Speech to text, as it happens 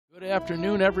Good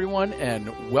afternoon, everyone,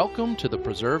 and welcome to the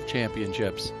Preserve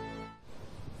Championships.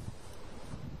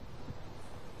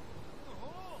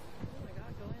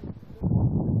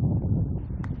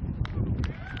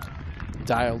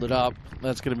 Dialed it up.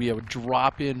 That's going to be a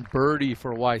drop-in birdie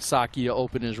for Wysocki to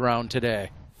open his round today.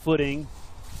 Footing.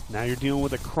 Now you're dealing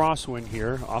with a crosswind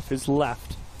here off his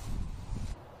left.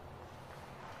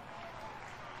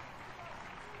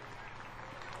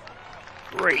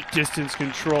 Great distance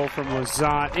control from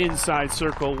Lizotte inside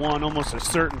circle one, almost a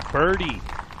certain birdie.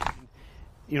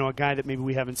 You know, a guy that maybe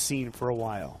we haven't seen for a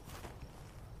while.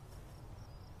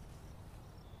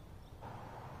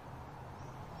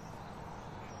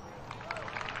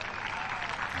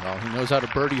 Well, he knows how to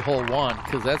birdie hole one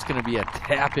because that's going to be a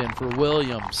tap-in for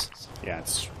Williams. Yeah,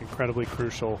 it's incredibly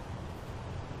crucial.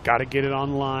 Got to get it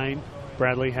on line.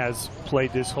 Bradley has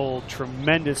played this hole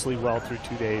tremendously well through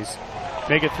 2 days.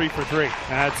 Make it 3 for 3.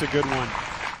 That's a good one.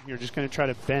 You're just going to try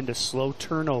to bend a slow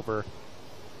turnover.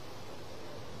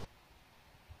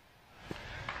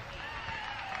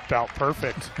 About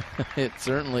perfect. It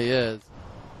certainly is.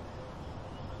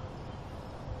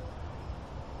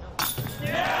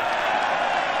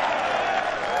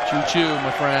 Choo-choo,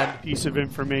 my friend. Piece of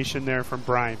information there from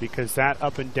Brian, because that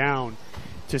up and down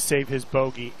to save his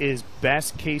bogey is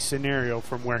best case scenario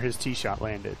from where his tee shot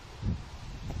landed.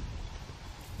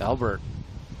 Albert,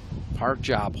 park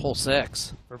job, hole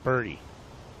 6. For birdie.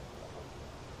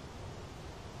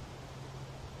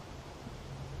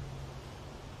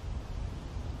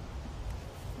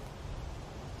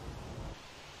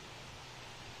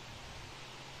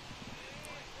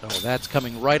 Oh, that's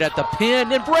coming right at the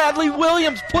pin, and Bradley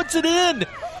Williams puts it in.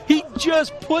 He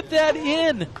just put that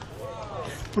in.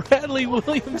 Bradley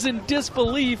Williams in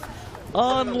disbelief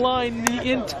on line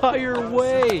the entire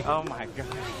way. Oh my God.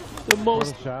 The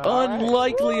most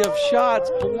unlikely of shots,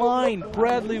 blind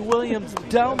Bradley Williams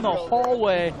down the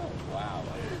hallway. Wow.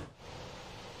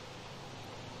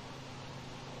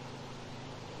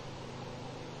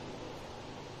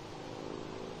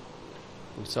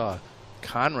 We saw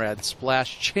Conrad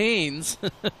splash chains,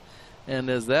 and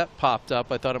as that popped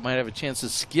up, I thought it might have a chance to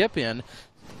skip in.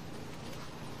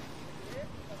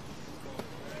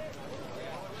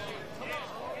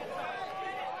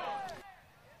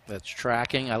 That's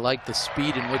tracking. I like the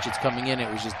speed in which it's coming in. It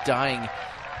was just dying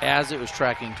as it was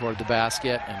tracking toward the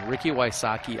basket, and Ricky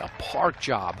Wysocki, a park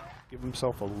job. Give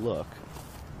himself a look.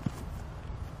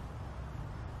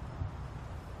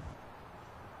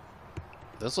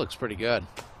 This looks pretty good.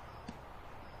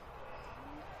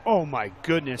 Oh my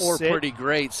goodness. Or pretty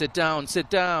great. Sit down, sit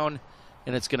down.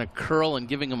 And it's going to curl, and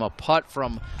giving him a putt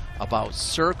from about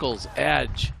circle's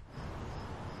edge.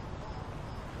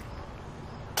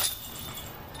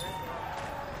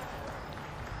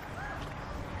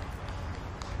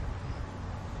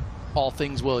 All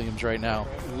things Williams right now.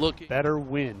 Look. Better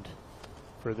wind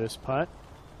for this putt.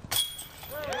 You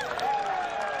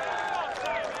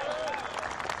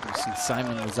see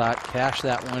Simon Lizotte cash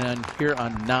that one in here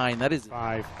on 9. That is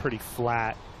 5, pretty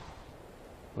flat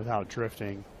without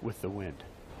drifting with the wind.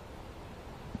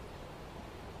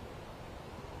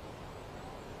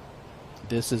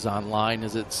 This is on line.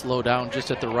 As it slow down just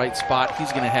at the right spot,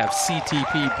 he's going to have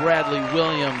CTP Bradley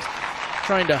Williams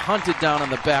trying to hunt it down on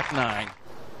the back 9.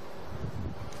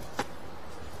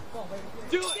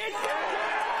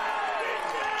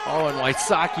 Oh, and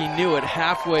Wysocki knew it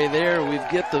halfway there. We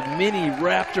get the mini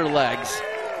raptor legs.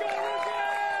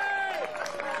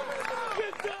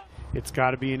 It's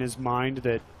got to be in his mind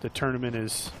that the tournament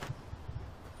is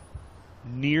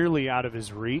nearly out of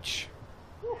his reach.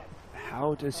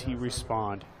 How does he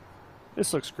respond?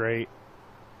 This looks great.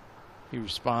 He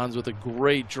responds with a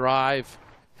great drive.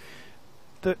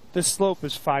 The slope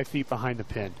is 5 feet behind the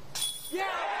pin.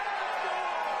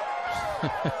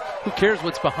 Who cares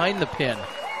what's behind the pin?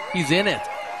 He's in it.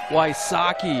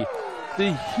 Wysocki,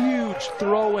 the huge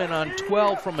throw-in on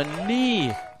 12 from a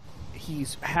knee.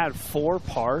 He's had 4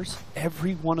 pars.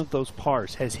 Every one of those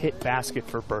pars has hit basket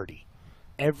for birdie.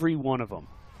 Every one of them.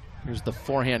 Here's the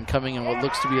forehand coming in what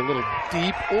looks to be a little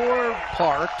deep or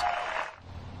parked.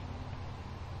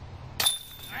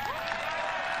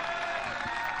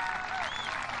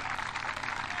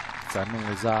 Simon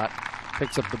Lizotte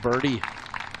picks up the birdie.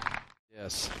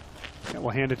 Yes. Yeah,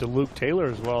 we'll hand it to Luke Taylor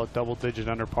as well, a double-digit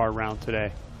under par round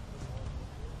today.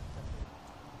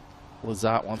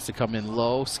 Lizotte wants to come in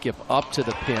low, skip up to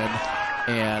the pin,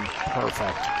 and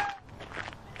perfect.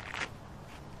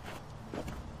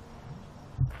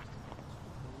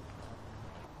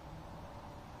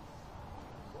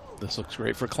 This looks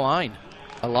great for Klein.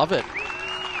 I love it.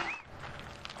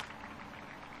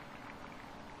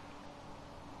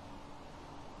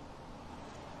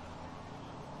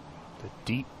 The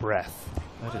deep breath.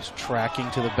 That is tracking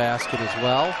to the basket as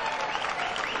well.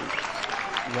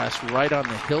 Rest right on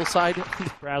the hillside.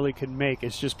 Bradley can make.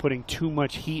 It's just putting too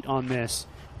much heat on this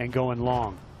and going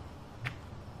long.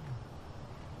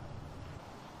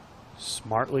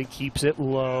 Smartly keeps it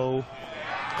low.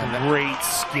 Great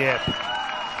skip.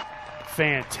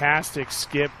 Fantastic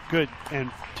skip. Good.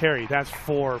 And Terry, that's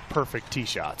 4 perfect tee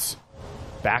shots.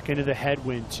 Back into the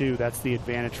headwind too. That's the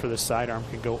advantage for the sidearm.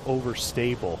 Can go over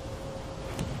stable.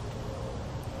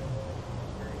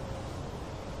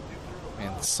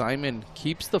 And Simon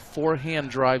keeps the forehand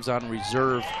drives on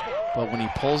reserve, but when he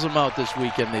pulls them out this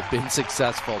weekend, they've been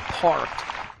successful. Parked.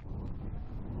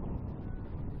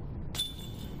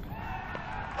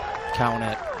 Count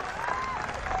it.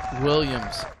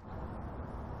 Williams.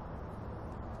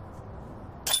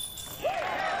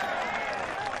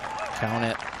 Count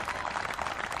it.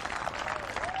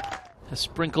 Has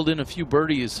sprinkled in a few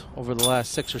birdies over the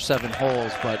last 6 or 7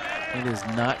 holes, but it is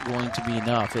not going to be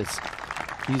enough.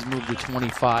 He's moved to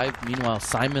 25. Meanwhile,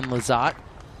 Simon Lizotte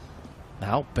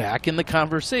now back in the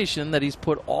conversation that he's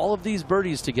put all of these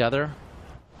birdies together.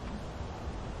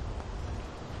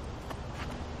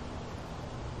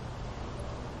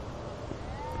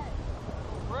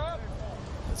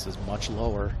 This is much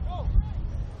lower.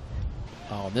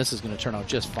 Oh, and this is going to turn out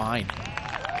just fine.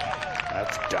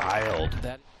 That's dialed.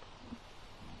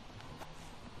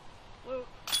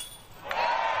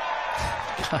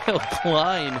 Kyle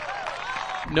Klein,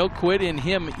 no quit in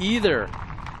him either.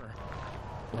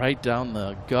 Right down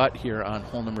the gut here on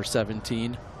hole number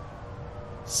 17.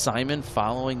 Simon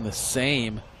following the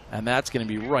same, and that's going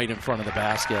to be right in front of the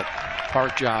basket.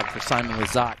 Park job for Simon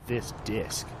Lizotte. This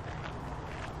disc.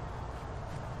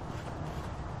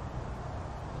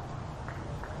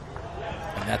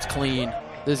 And that's clean.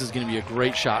 This is going to be a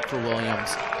great shot for Williams.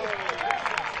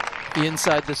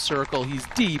 Inside the circle, he's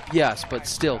deep, yes, but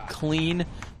still clean.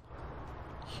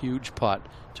 Huge putt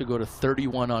to go to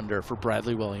 31 under for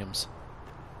Bradley Williams.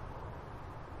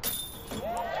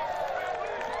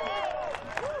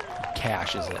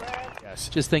 Cashes it. Yes.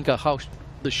 Just think of how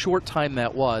the short time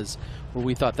that was where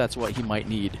we thought that's what he might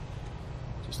need.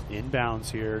 Just inbounds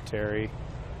here, Terry.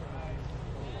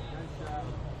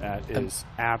 That is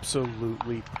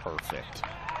absolutely perfect.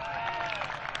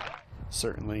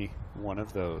 Certainly one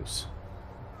of those.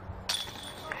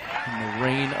 And the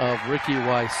reign of Ricky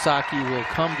Wysocki will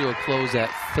come to a close at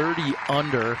 30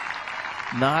 under.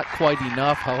 Not quite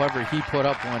enough. However, he put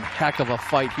up one heck of a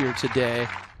fight here today.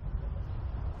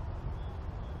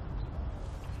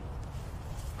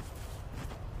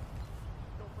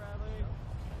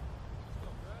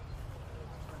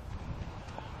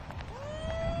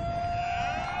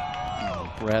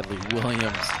 Bradley Williams,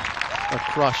 a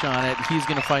crush on it. He's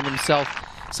going to find himself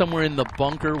somewhere in the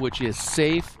bunker, which is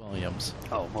safe. Williams.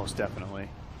 Oh, most definitely.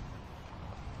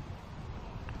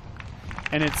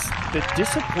 And it's the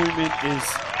disappointment is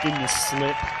in the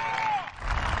slip.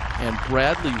 And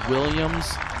Bradley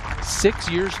Williams, 6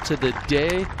 years to the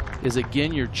day, is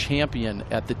again your champion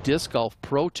at the Disc Golf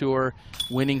Pro Tour,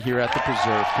 winning here at the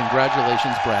Preserve.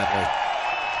 Congratulations, Bradley.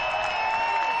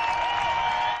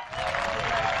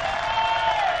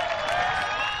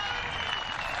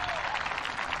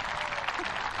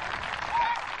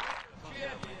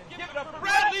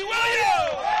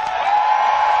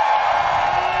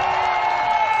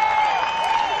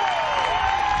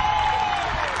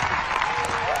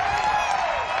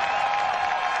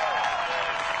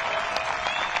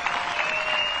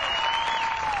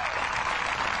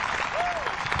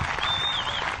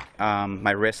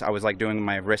 My wrist, I was like doing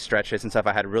my wrist stretches and stuff.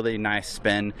 I had a really nice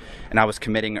spin and I was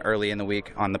committing early in the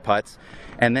week on the putts.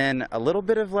 And then a little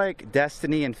bit of like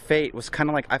destiny and fate was kind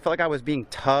of like, I felt like I was being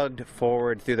tugged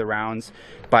forward through the rounds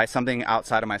by something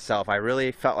outside of myself. I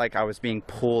really felt like I was being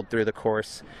pulled through the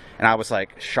course and I was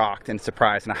like shocked and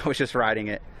surprised and I was just riding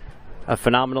it. A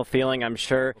phenomenal feeling, I'm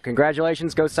sure.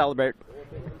 Congratulations, go celebrate.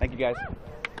 Thank you guys.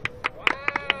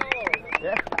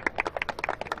 Yeah.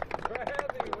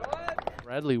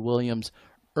 Bradley Williams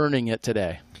earning it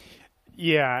today.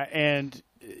 Yeah, and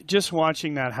just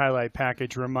watching that highlight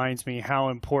package reminds me how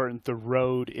important the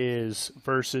road is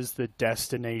versus the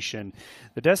destination.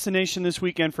 The destination this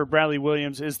weekend for Bradley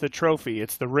Williams is the trophy.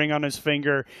 It's the ring on his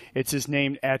finger. It's his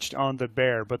name etched on the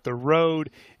bear. But the road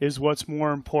is what's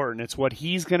more important. It's what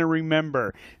he's going to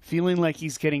remember, feeling like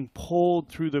he's getting pulled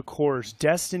through the course,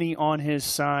 destiny on his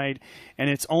side, and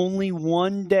it's only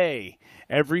one day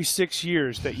every 6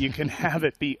 years that you can have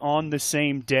it be on the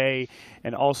same day.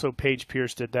 And also Paige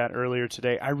Pierce did that earlier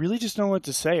today. I really just don't know what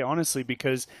to say, honestly,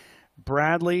 because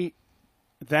Bradley,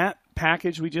 that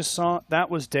package we just saw, that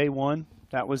was day one.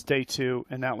 That was day 2,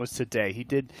 and that was today.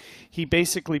 He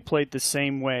basically played the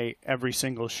same way every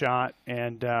single shot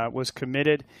and was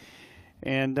committed.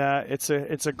 And it's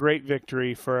a great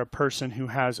victory for a person who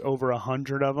has over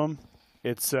 100 of them.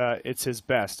 It's his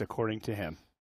best, according to him.